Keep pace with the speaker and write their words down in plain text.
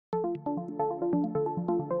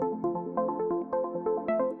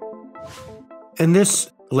In this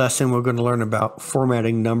lesson, we're going to learn about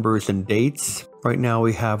formatting numbers and dates. Right now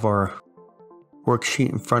we have our worksheet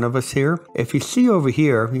in front of us here. If you see over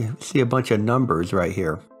here, you see a bunch of numbers right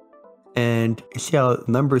here. And you see how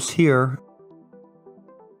numbers here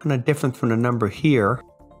kind of different from the number here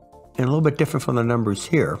and a little bit different from the numbers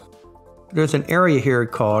here. There's an area here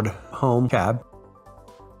called Home tab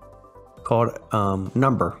called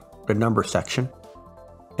Number, the Number section.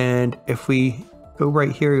 And if we go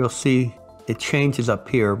right here, you'll see it changes up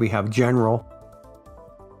here. We have General.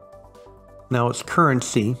 Now it's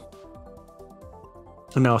Currency.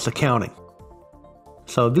 And now it's Accounting.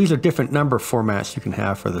 So these are different number formats you can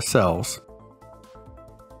have for the cells.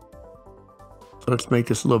 So let's make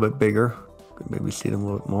this a little bit bigger. Maybe see them a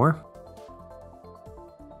little bit more.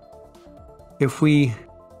 If we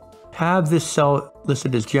have this cell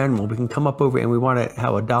listed as general, we can come up over and we want to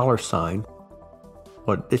have a dollar sign.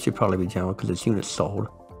 Well, this should probably be general because it's units sold.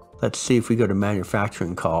 Let's see if we go to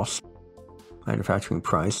manufacturing cost, manufacturing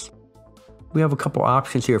price. We have a couple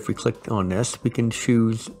options here. If we click on this, we can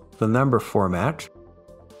choose the number format.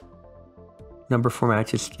 Number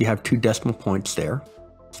format is you have 2 decimal points there.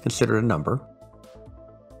 It's considered a number.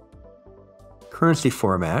 Currency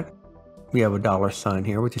format, we have a dollar sign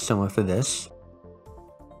here, which is similar to this.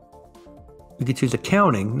 We could choose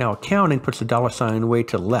accounting. Now accounting puts the dollar sign way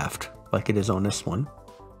to the left, like it is on this one.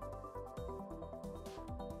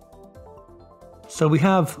 So we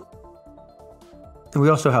have, and we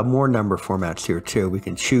also have more number formats here too. We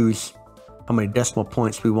can choose how many decimal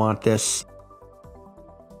points we want this.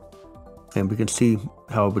 And we can see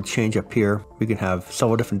how it would change up here. We can have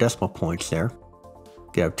several different decimal points there. You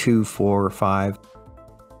can have 2, 4, or 5.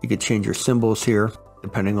 You could change your symbols here,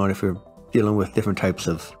 depending on if you're dealing with different types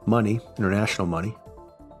of money, international money.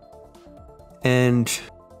 And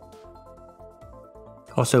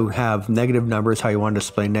also have negative numbers, how you want to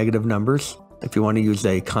display negative numbers. If you want to use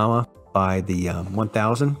a comma by the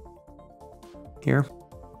 1000 here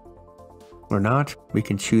or not, we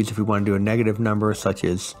can choose if we want to do a negative number, such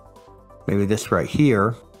as maybe this right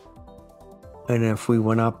here. And if we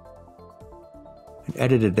went up and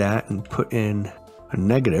edited that and put in a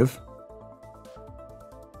negative,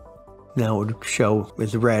 now it would show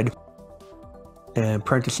as red and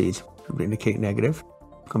parentheses would indicate negative.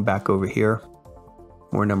 Come back over here,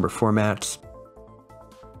 more number formats.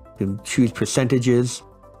 You can choose percentages,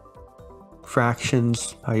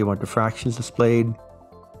 fractions, how you want the fractions displayed,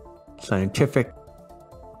 scientific.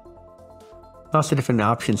 Lots of different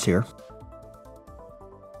options here.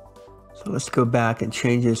 So let's go back and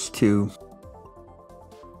change this to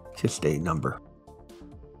just a number.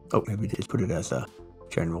 Oh, maybe just put it as a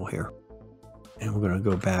general here. And we're going to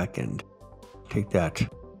go back and take that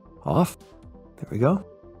off. There we go.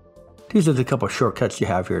 These are the couple of shortcuts you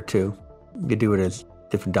have here too. You can do it as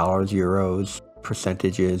different dollars, euros,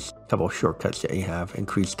 percentages, a couple of shortcuts that you have.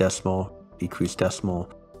 Increase decimal, decrease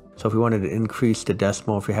decimal. So if we wanted to increase the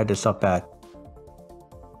decimal, if we had this up at,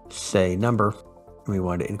 say, number, and we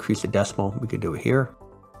wanted to increase the decimal, we could do it here.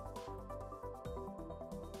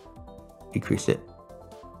 Decrease it.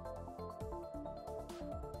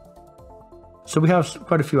 So we have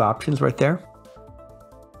quite a few options right there.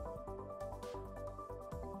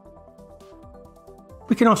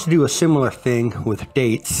 We can also do a similar thing with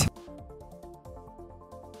dates.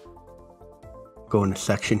 Go in the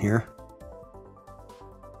section here.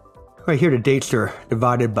 Right here, the dates are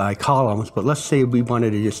divided by columns, but let's say we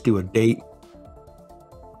wanted to just do a date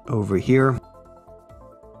over here.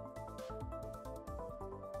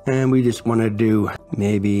 And we just want to do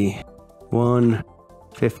maybe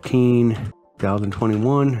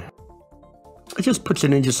 1/15/2021. It just puts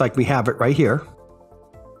it in just like we have it right here.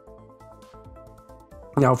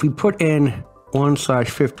 Now, if we put in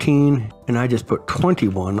 1/15 and I just put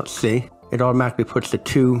 21, let's see, it automatically puts the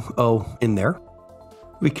 20 in there.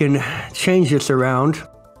 We can change this around.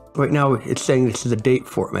 Right now, it's saying this is a date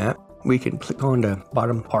format. We can click on the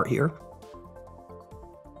bottom part here.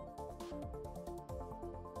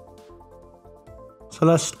 So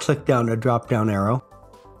let's click down the drop down arrow.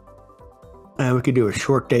 And we could do a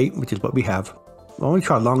short date, which is what we have. Well, we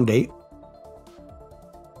try long date.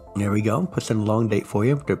 There we go. Puts in a long date for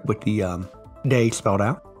you with the day spelled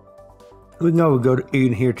out. We can go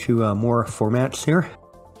in here to more formats here.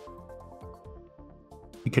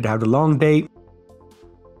 We could have the long date.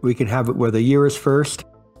 We can have it where the year is first.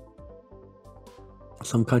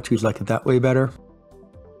 Some countries like it that way better.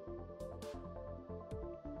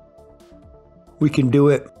 We can do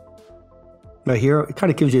it right here. It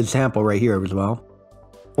kind of gives you an example right here as well.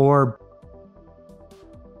 Or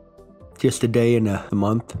just a day and a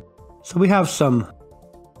month. So we have some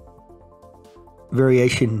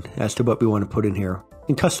variation as to what we want to put in here.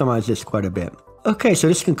 You can customize this quite a bit. Okay, so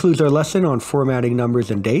this concludes our lesson on formatting numbers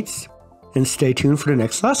and dates, and stay tuned for the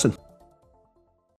next lesson.